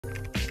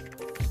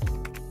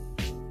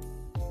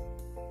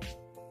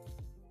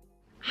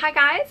Hi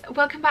guys,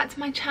 welcome back to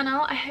my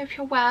channel. I hope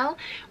you're well.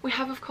 We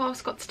have of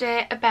course got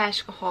today a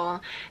Bershka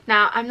haul.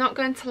 Now I'm not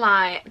going to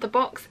lie, the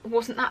box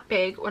wasn't that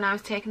big when I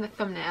was taking the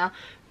thumbnail,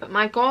 but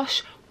my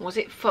gosh was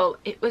it full.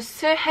 It was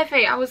so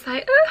heavy. I was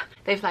like, ugh.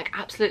 They've like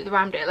absolutely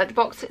rammed it. Like the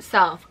box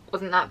itself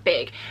wasn't that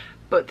big,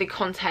 but the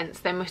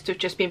contents, they must have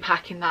just been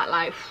packing that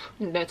like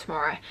no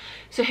tomorrow.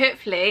 So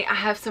hopefully I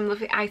have some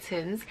lovely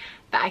items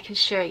that I can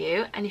show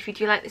you, and if you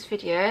do like this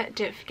video,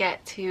 don't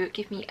forget to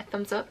give me a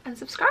thumbs up and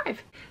subscribe.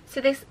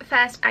 So this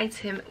first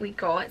item we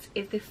got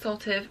is this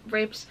sort of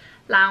ribbed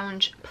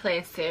lounge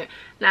playsuit.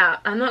 Now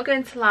I'm not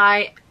going to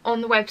lie,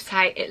 on the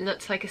website it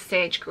looks like a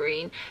sage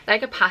green,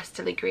 like a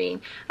pastel-y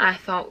green, and I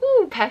thought,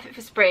 ooh, perfect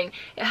for spring.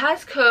 It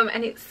has come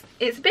and it's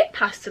a bit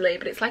pastel-y,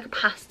 but it's like a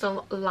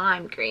pastel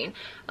lime green.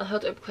 I'll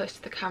hold it up close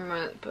to the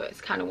camera, but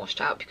it's kind of washed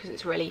out because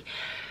it's really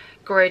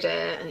grey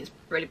and it's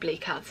really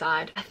bleak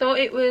outside. I thought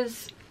it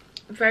was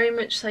very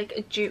much like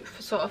a dupe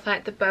for sort of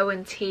like the bow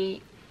and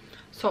tea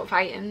sort of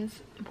items.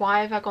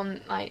 Why have I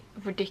gone like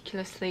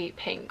ridiculously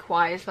pink?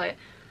 Why is that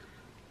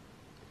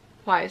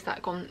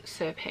gone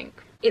so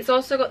pink? It's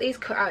also got these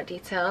cut out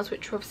details,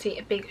 which are obviously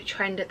a big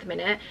trend at the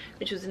minute,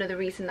 which was another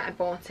reason that I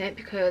bought it,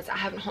 because I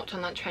haven't hopped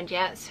on that trend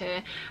yet, so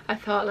I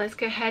thought let's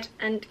go ahead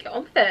and get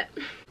on with it.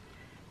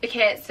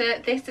 Okay, so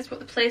this is what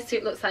the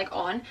playsuit looks like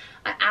on.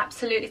 I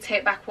absolutely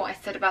take back what I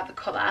said about the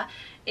colour.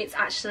 It's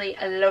actually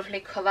a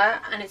lovely colour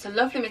and it's a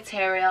lovely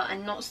material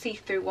and not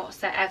see-through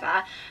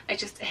whatsoever. I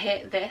just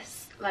hate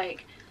this.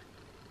 Like,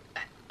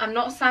 I'm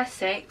not size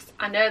 6,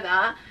 I know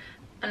that,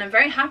 and I'm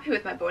very happy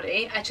with my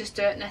body. I just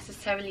don't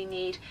necessarily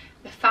need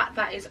the fat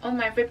that is on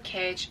my rib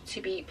cage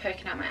to be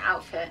poking out my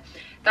outfit.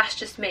 That's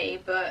just me,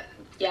 but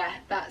yeah,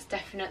 that's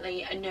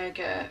definitely a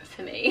no-go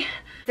for me.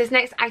 This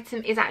next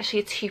item is actually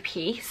a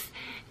two-piece.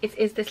 It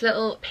is this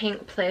little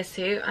pink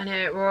playsuit. I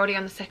know we're already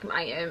on the second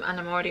item and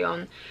I'm already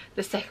on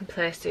the second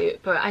playsuit,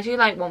 but I do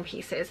like one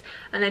pieces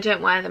and I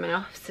don't wear them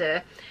enough,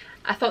 so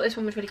I thought this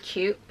one was really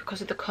cute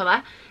because of the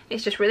colour.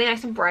 It's just really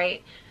nice and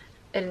bright,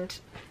 and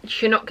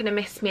you're not going to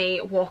miss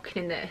me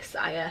walking in this.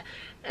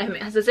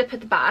 It has a zip at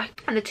the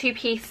back, and the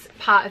two-piece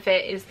part of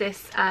it is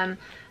this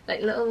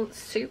like little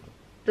suit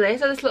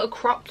blazer, this little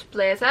cropped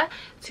blazer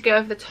to go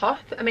over the top.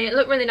 I mean, it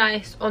looked really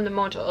nice on the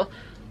model.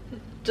 It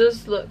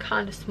does look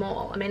kind of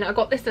small. I mean, I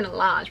got this in a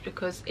large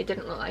because it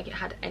didn't look like it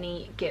had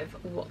any give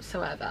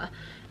whatsoever,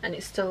 and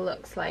it still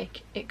looks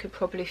like it could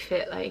probably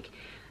fit like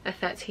a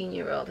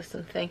 13-year-old or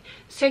something.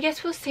 So I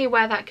guess we'll see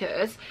where that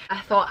goes. I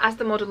thought as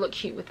the model looked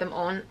cute with them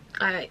on,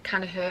 I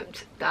kind of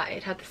hoped that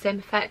it had the same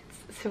effects,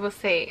 so we'll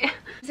see.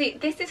 See,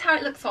 this is how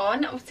it looks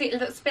on. Obviously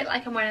it looks a bit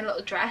like I'm wearing a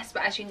little dress,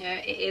 but as you know,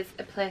 it is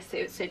a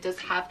playsuit, so it does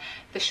have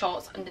the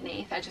shorts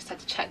underneath. I just had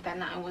to check then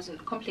that I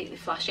wasn't completely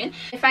flashing.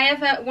 If I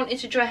ever wanted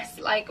to dress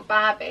like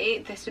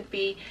Barbie, this would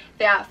be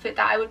the outfit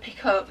that I would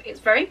pick up. It's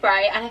very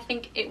bright and I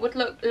think it would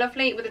look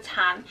lovely with a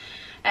tan.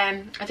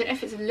 I don't know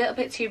if it's a little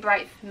bit too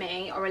bright for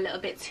me or a little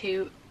bit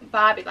too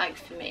Barbie-like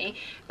for me,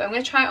 but I'm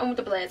going to try it on with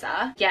the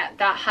blazer. Yeah,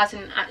 that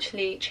hasn't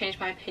actually changed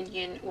my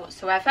opinion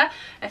whatsoever.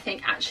 I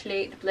think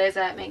actually the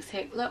blazer makes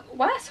it look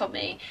worse on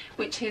me,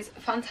 which is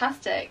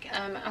fantastic.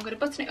 I'm going to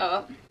button it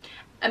up.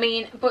 I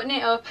mean, buttoning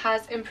it up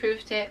has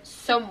improved it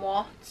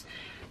somewhat,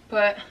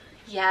 but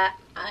yeah,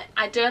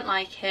 I don't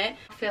like it.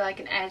 I feel like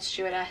an air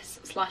stewardess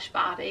 /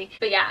 Barbie.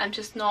 But yeah, I'm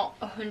just not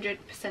 100%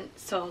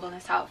 sold on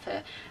this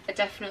outfit. I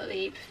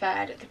definitely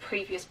preferred the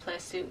previous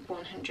playsuit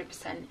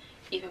 100%,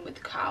 even with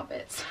the cow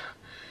bits.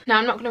 Now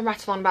I'm not going to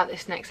rattle on about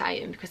this next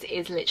item because it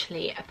is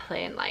literally a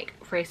plain like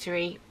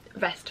racery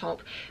vest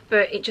top,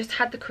 but it just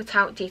had the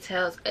cutout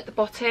details at the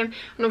bottom,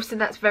 and obviously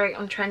that's very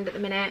on trend at the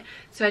minute,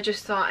 so I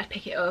just thought I'd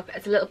pick it up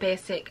as a little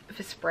basic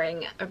for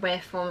spring,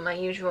 away from my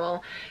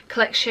usual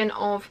collection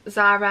of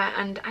Zara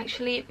and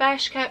actually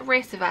Bershka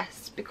racer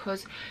vests,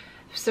 because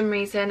for some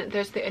reason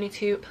those are the only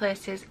two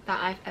places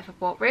that I've ever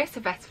bought racer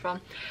vests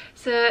from.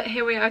 So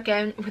here we are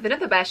again with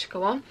another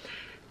Bershka one,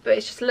 but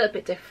it's just a little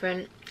bit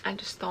different. I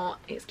just thought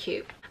it's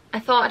cute. I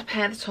thought I'd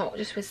pair the top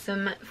just with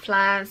some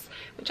flares,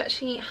 which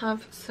actually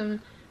have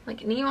some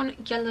like neon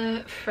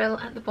yellow frill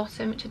at the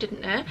bottom, which I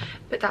didn't know,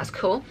 but that's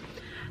cool.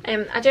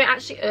 I don't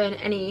actually own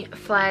any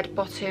flared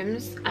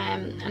bottoms,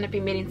 and I've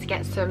been meaning to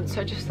get some,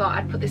 so I just thought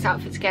I'd put this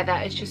outfit together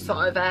as just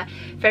sort of a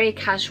very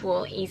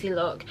casual, easy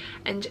look,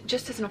 and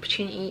just as an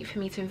opportunity for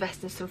me to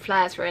invest in some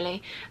flares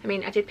really. I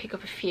mean, I did pick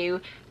up a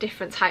few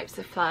different types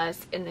of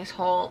flares in this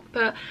haul,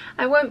 but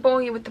I won't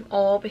bore you with them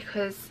all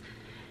because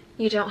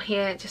you don't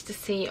here just to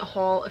see a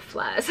haul of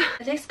flares.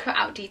 This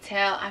cutout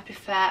detail I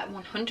prefer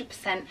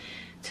 100%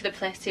 to the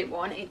playsuit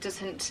one. It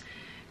doesn't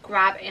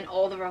grab in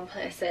all the wrong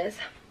places.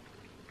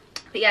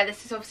 But yeah,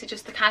 this is obviously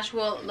just the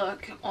casual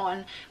look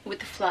on with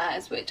the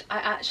flares, which I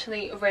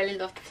actually really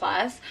love the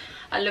flares.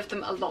 I love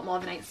them a lot more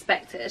than I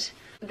expected.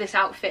 This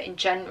outfit in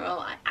general,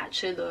 I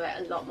actually love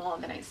it a lot more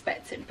than I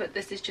expected, but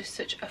this is just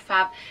such a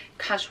fab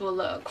casual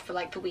look for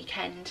like the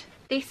weekend.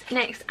 This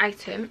next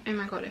item, oh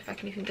my god, if I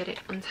can even get it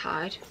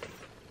untied.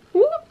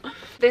 Whoop.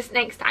 This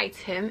next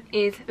item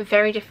is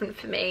very different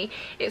for me.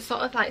 It's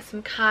sort of like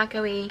some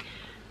cargo-y,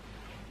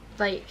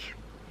 like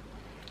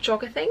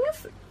jogger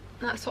things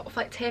that sort of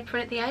like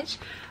tapering at the edge.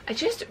 I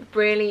just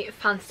really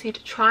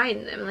fancied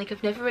trying them. Like,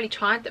 I've never really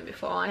tried them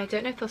before, and I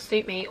don't know if they'll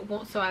suit me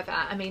whatsoever.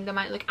 I mean, they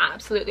might look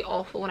absolutely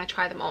awful when I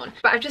try them on,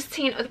 but I've just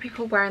seen other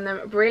people wearing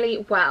them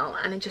really well,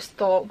 and I just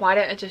thought, why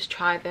don't I just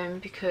try them?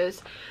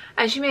 Because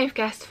as you may have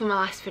guessed from my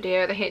last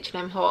video, the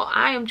H&M haul,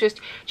 I am just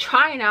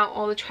trying out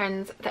all the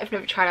trends that I've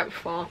never tried out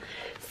before.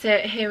 So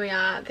here we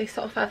are. They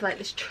sort of have like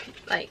this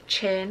like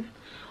chain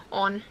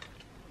on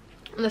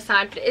the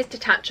side, but it is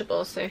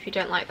detachable, so if you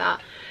don't like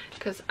that,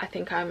 because I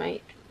think I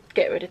might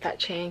get rid of that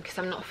chain because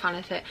I'm not a fan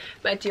of it,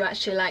 but I do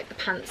actually like the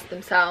pants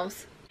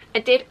themselves. I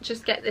did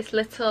just get this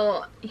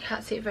little, you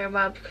can't see it very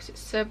well because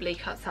it's so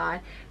bleak outside,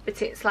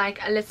 but it's like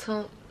a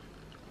little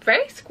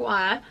very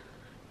square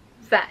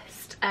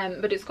vest,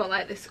 but it's got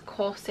like this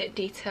corset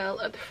detail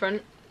at the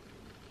front.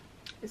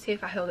 Let's see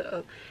if I hold it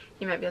up,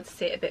 you might be able to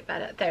see it a bit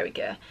better. There we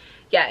go.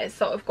 Yeah, it's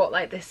sort of got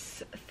like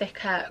this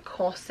thicker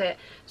corset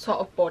sort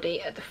of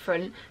body at the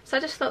front, so I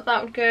just thought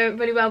that would go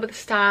really well with the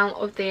style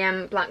of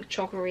the black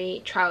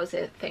joggery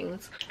trouser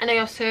things. And I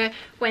also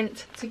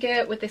went to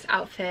go with this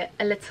outfit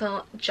a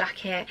little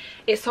jacket.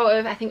 It's sort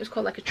of, I think it was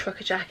called like a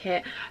trucker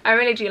jacket. I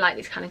really do like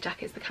these kind of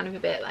jackets. They're kind of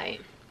a bit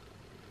like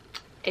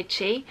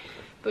edgy,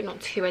 but not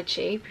too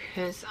edgy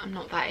because I'm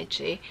not that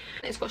edgy.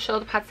 It's got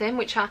shoulder pads in,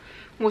 which I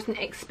wasn't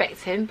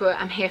expecting,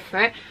 but I'm here for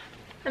it.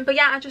 But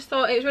yeah, I just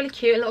thought it was really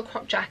cute, a little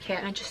crop jacket,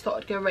 and I just thought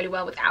it'd go really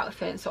well with the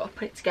outfit and sort of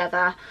put it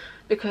together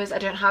because I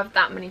don't have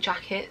that many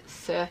jackets,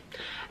 so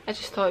I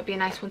just thought it'd be a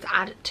nice one to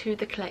add to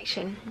the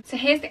collection. So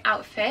here's the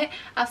outfit.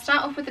 I'll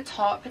start off with the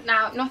top.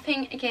 Now,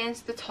 nothing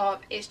against the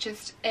top, it's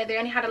just they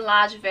only had a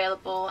large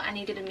available. I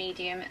needed a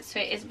medium, so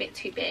it is a bit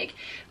too big,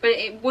 but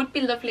it would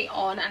be lovely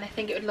on, and I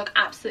think it would look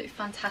absolutely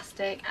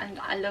fantastic, and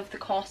I love the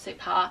corset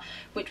part,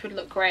 which would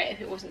look great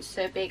if it wasn't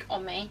so big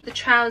on me. The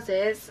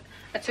trousers,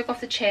 I took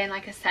off the chain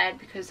like I said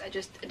because I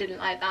didn't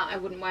like that. I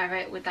wouldn't wear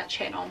it with that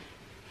chain on,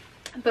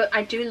 but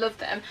I do love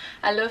them.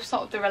 I love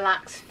sort of the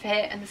relaxed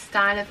fit and the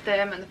style of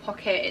them, and the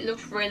pocket, it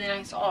looks really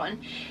nice on.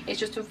 It's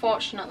just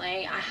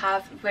unfortunately I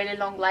have really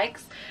long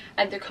legs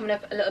and they're coming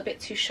up a little bit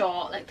too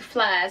short. Like the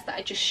flares that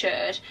I just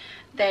showed,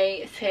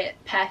 they fit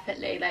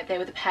perfectly, like they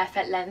were the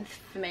perfect length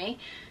for me,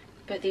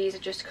 but these are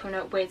just coming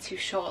up way too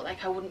short.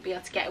 Like I wouldn't be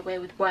able to get away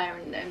with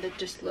wearing them. They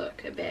just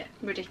look a bit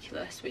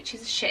ridiculous, which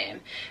is a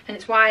shame, and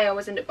it's why I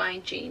always end up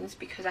buying jeans,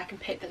 because I can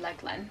pick the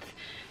leg length.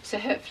 So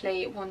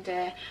hopefully one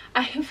day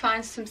I can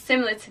find some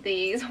similar to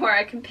these where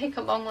I can pick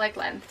a long leg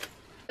length.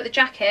 But the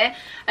jacket,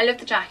 I love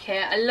the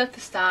jacket, I love the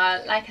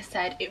style. Like I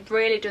said, it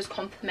really does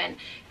complement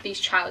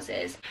these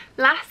trousers.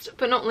 Last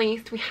but not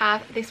least, we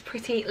have this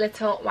pretty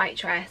little white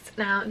dress.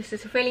 Now this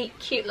is a really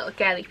cute little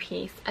girly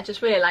piece. I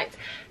just really liked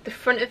the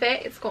front of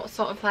it. It's got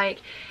sort of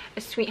like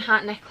a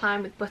sweetheart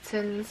neckline with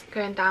buttons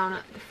going down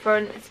at the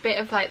front. It's a bit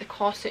of like the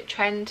corset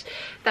trend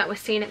that we're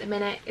seeing at the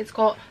minute. It's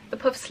got the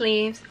puff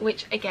sleeves,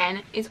 which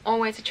again is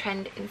always a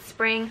trend in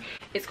spring.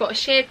 It's got a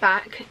sheared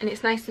back and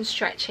it's nice and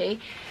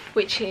stretchy,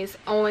 which is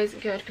always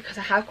good because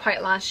I have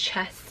quite large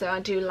chests, so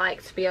I do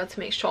like to be able to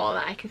make sure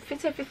that I can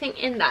fit everything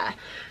in there.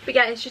 But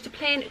yeah, it's just a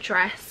plain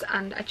dress,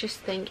 and I just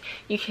think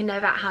you can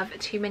never have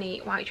too many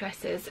white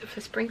dresses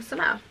for spring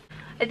summer.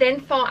 I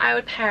then thought I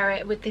would pair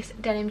it with this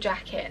denim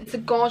jacket. It's a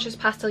gorgeous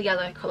pastel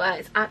yellow colour.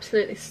 It's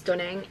absolutely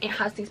stunning. It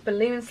has these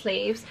balloon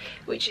sleeves,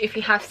 which if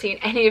you have seen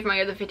any of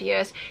my other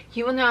videos,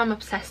 you will know I'm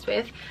obsessed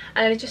with.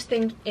 And I just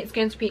think it's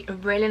going to be a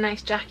really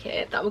nice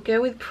jacket that will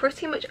go with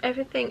pretty much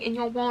everything in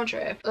your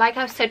wardrobe. Like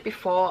I've said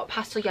before,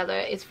 pastel yellow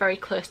is very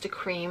close to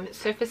cream.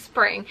 So for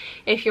spring,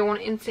 if you're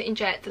wanting to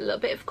inject a little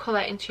bit of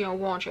colour into your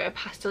wardrobe,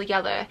 pastel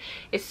yellow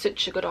is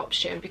such a good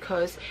option,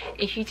 because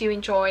if you do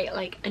enjoy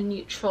like a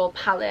neutral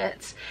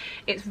palette,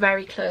 it's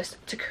very close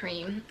to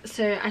cream.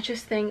 So I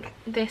just think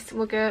this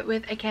will go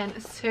with, again,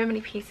 so many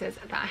pieces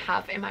that I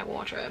have in my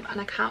wardrobe, and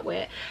I can't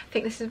wait. I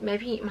think this is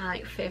maybe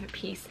my favourite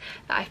piece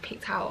that I've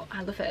picked out.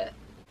 I love it.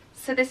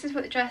 So this is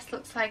what the dress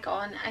looks like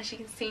on. As you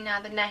can see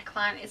now, the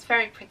neckline is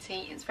very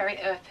pretty, it's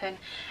very open,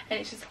 and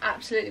it's just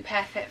absolutely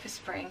perfect for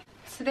spring.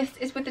 So this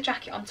is with the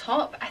jacket on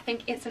top. I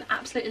think it's an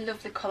absolutely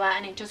lovely colour,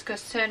 and it just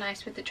goes so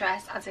nice with the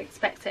dress as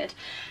expected,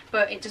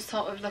 but it just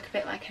sort of look a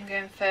bit like I'm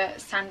going for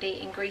Sandy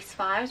in Grease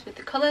vibes with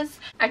the colours.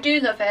 I do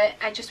love it.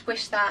 I just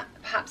wish that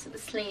perhaps at the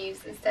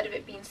sleeves, instead of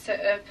it being so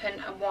open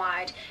and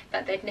wide,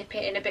 that they'd nip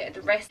it in a bit at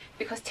the wrist,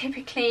 because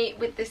typically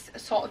with this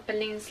sort of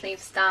balloon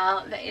sleeve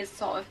style, there is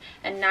sort of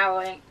a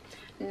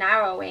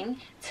narrowing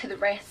to the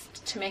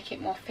wrist to make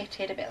it more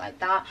fitted, a bit like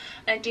that.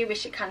 And I do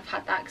wish it kind of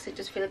had that, because it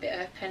does feel a bit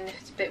open.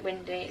 If it's a bit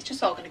windy, it's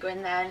just all going to go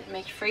in there and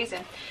make you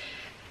freezing.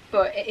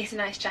 But it is a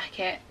nice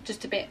jacket,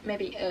 just a bit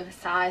maybe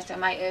oversized. I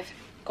might have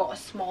got a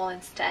small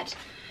instead,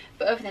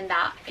 but other than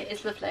that, it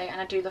is lovely,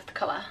 and I do love the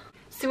colour.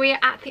 So we are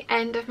at the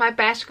end of my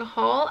Bershka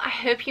haul. I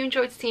hope you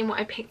enjoyed seeing what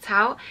I picked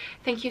out.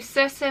 Thank you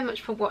so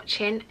much for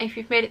watching. If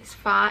you've made it this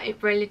far, it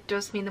really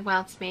does mean the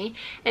world to me.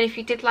 And if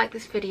you did like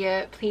this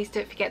video, please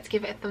don't forget to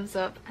give it a thumbs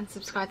up and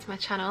subscribe to my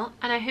channel.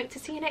 And I hope to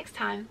see you next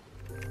time.